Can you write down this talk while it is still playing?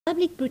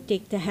Public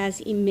protector has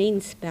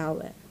immense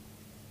power,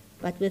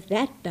 but with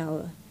that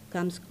power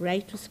comes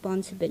great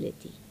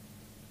responsibility.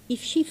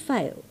 If she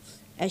fails,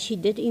 as she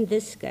did in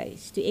this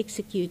case, to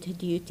execute her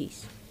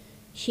duties,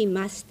 she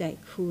must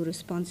take full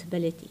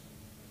responsibility.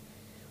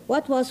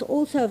 What was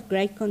also of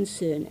great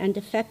concern, and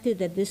a factor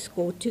that this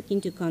court took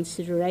into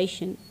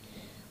consideration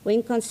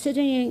when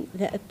considering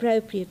the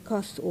appropriate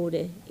cost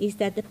order, is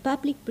that the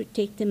public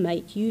protector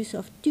made use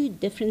of two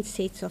different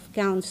sets of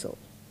counsel,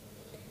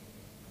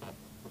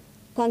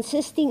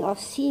 consisting of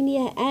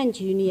senior and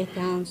junior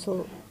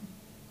counsel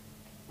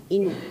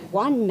in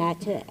one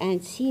matter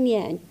and senior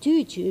and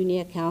two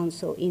junior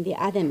counsel in the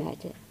other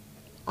matter.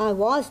 I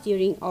was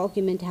during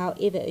argument,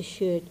 however,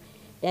 assured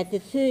that the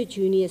third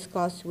junior's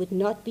costs would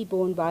not be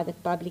borne by the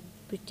public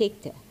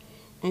protector,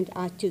 and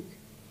I took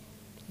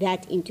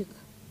that into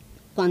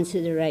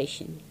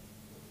consideration.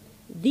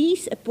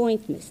 These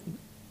appointments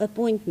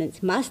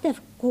must have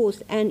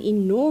caused an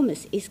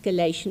enormous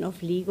escalation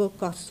of legal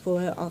costs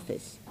for her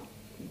office.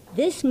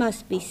 This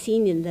must be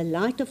seen in the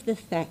light of the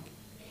fact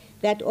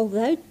that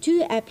although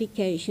two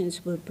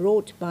applications were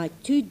brought by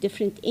two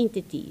different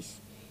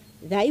entities,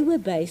 they were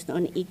based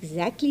on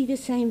exactly the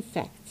same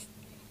facts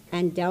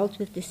and dealt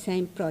with the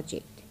same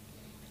project.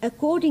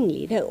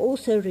 Accordingly, they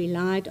also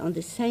relied on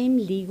the same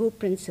legal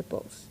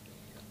principles.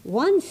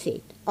 One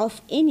set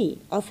of any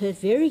of her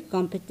very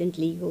competent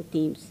legal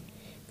teams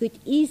could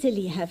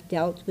easily have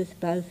dealt with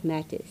both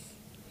matters.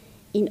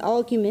 In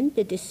argument,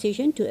 the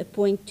decision to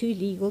appoint two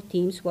legal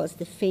teams was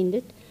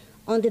defended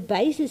on the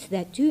basis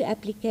that two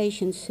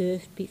applications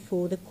served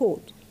before the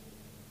court.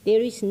 There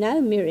is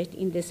no merit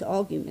in this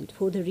argument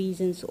for the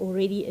reasons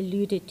already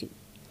alluded to.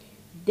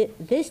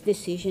 This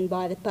decision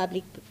by the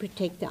public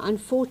protector,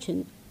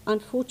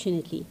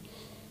 unfortunately,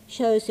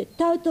 shows a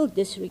total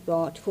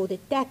disregard for the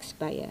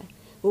taxpayer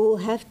who will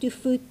have to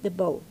foot the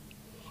bill,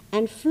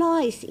 and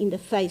flies in the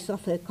face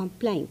of her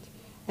complaint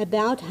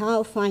about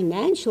how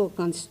financial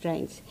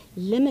constraints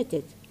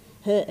limited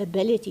her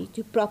ability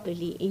to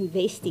properly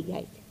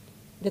investigate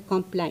the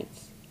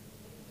complaints.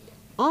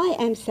 I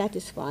am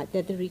satisfied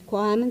that the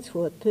requirements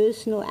for a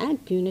personal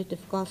and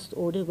punitive cost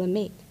order were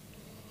met.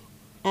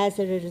 As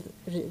a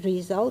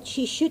result,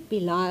 she should be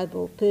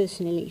liable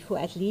personally for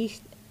at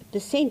least a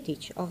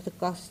percentage of the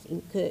costs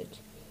incurred.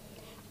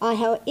 I,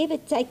 however,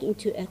 take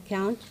into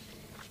account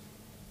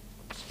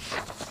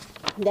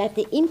that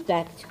the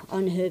impact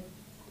on her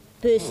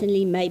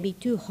personally may be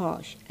too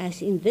harsh,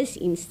 as in this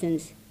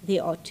instance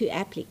there are two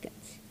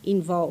applicants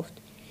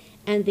involved,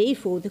 and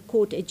therefore the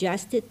court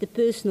adjusted the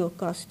personal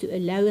cost to a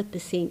lower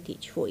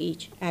percentage for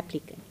each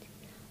applicant.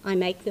 I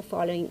make the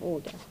following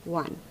order.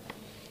 1.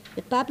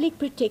 The public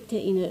protector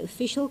in her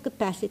official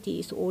capacity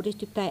is ordered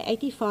to pay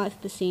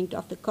 85%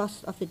 of the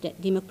cost of the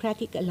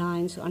Democratic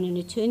Alliance on an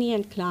attorney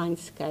and client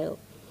scale,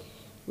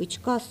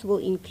 which cost will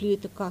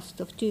include the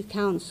cost of two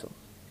counsel.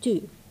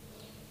 2.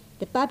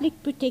 The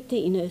public protector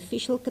in her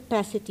official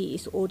capacity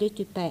is ordered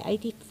to pay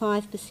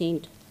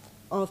 85%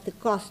 of the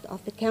cost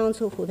of the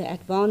counsel for the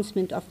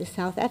advancement of the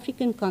South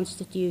African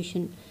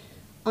Constitution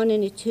on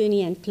an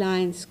attorney and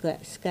client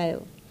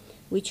scale,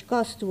 which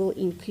cost will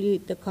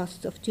include the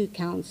cost of two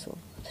counsel.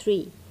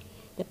 3.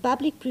 The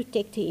public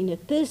protector in her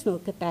personal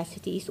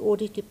capacity is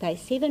ordered to pay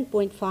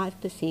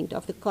 7.5%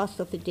 of the cost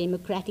of the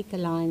Democratic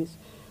Alliance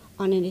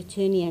on an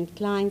attorney and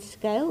client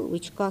scale,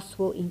 which cost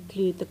will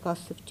include the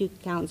cost of two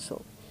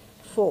counsel.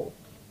 4.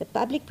 The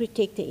public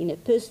protector in a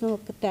personal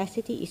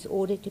capacity is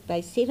ordered to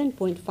pay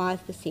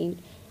 7.5%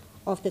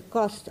 of the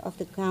cost of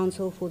the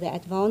counsel for the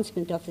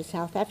advancement of the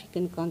South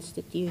African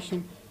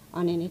Constitution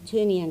on an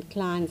attorney and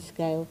client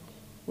scale,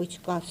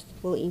 which cost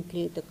will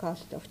include the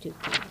cost of two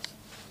counsel.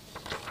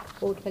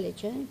 Court will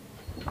adjourn.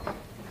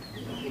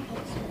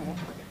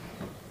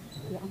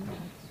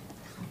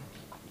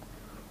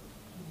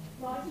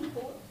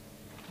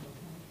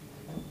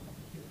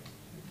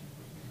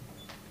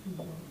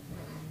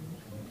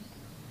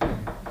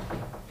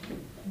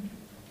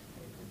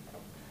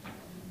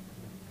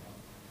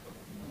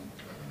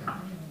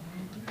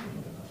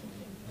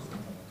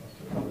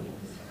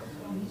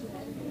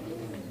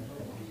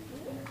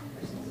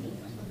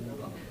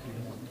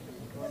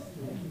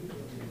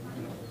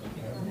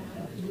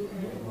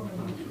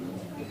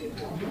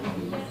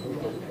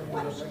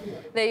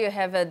 There you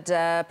have it,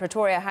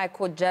 Pretoria High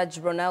Court Judge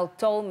Ronel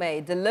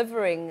Tolmay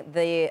delivering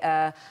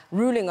the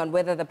ruling on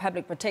whether the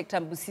public protector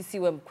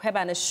Busisiwe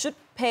Mkhwebane should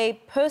pay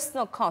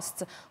personal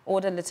costs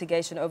order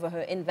litigation over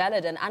her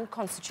invalid and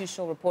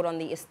unconstitutional report on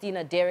the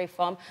Estina dairy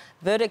farm.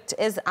 Verdict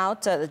is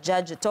out. The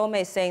Judge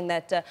Tolmay saying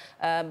that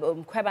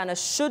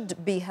Mkhwebane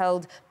should be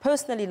held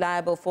personally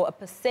liable for a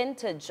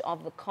percentage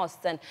of the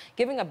costs, and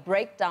giving a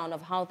breakdown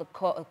of how the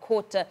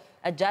court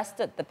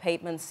adjusted the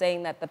payments,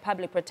 saying that the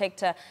public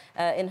protector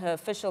in her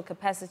official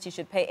capacity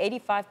should pay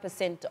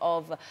 85%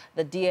 of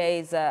the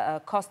DA's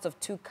cost of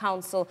two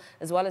counsel,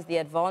 as well as the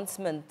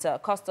advancement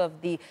cost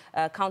of the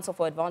counsel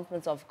for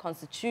advancements of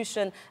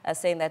constitution,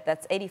 saying that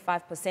that's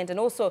 85%, and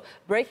also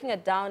breaking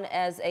it down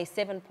as a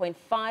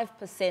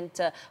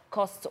 7.5%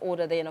 costs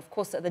order there. And of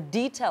course, the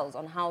details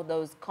on how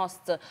those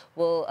costs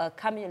will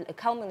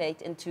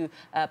culminate into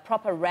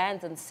proper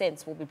rands and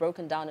cents will be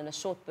broken down in a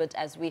short bit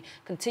as we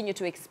continue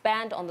to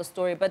expand on the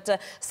story.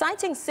 But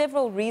citing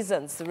several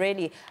reasons,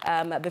 really,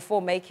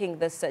 before making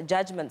this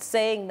judgment,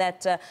 saying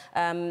that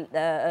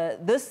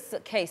this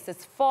case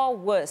is far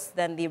worse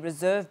than the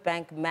Reserve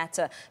Bank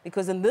matter,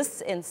 because in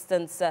this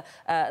instance,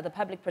 the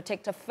public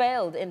protector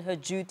failed in her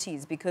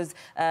duties, because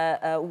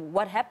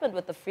what happened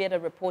with the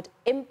Vrede report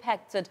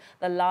impacted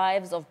the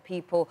lives of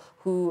people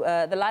who,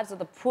 the lives of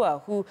the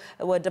poor, who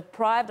were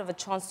deprived of a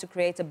chance to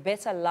create a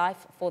better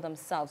life for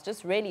themselves.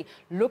 Just really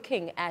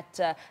looking at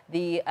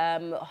the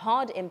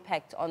hard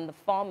impact on the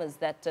farmers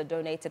that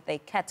donated their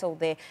cattle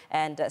there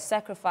and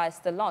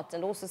sacrificed a lot,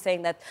 and also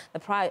saying that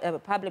the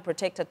public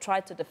protector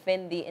tried to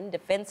defend the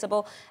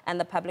indefensible and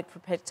the public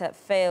protector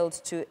failed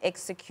to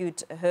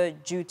execute her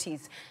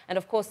duties. And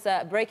of course,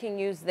 breaking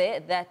news there,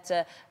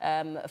 that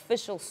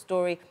official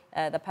story,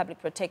 the public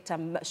protector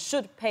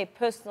should pay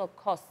personal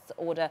costs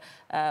order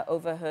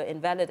over her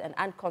invalid and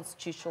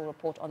unconstitutional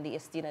report on the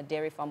Estina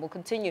dairy farm. We'll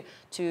continue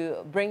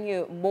to bring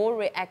you more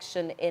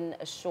reaction in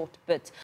a short bit.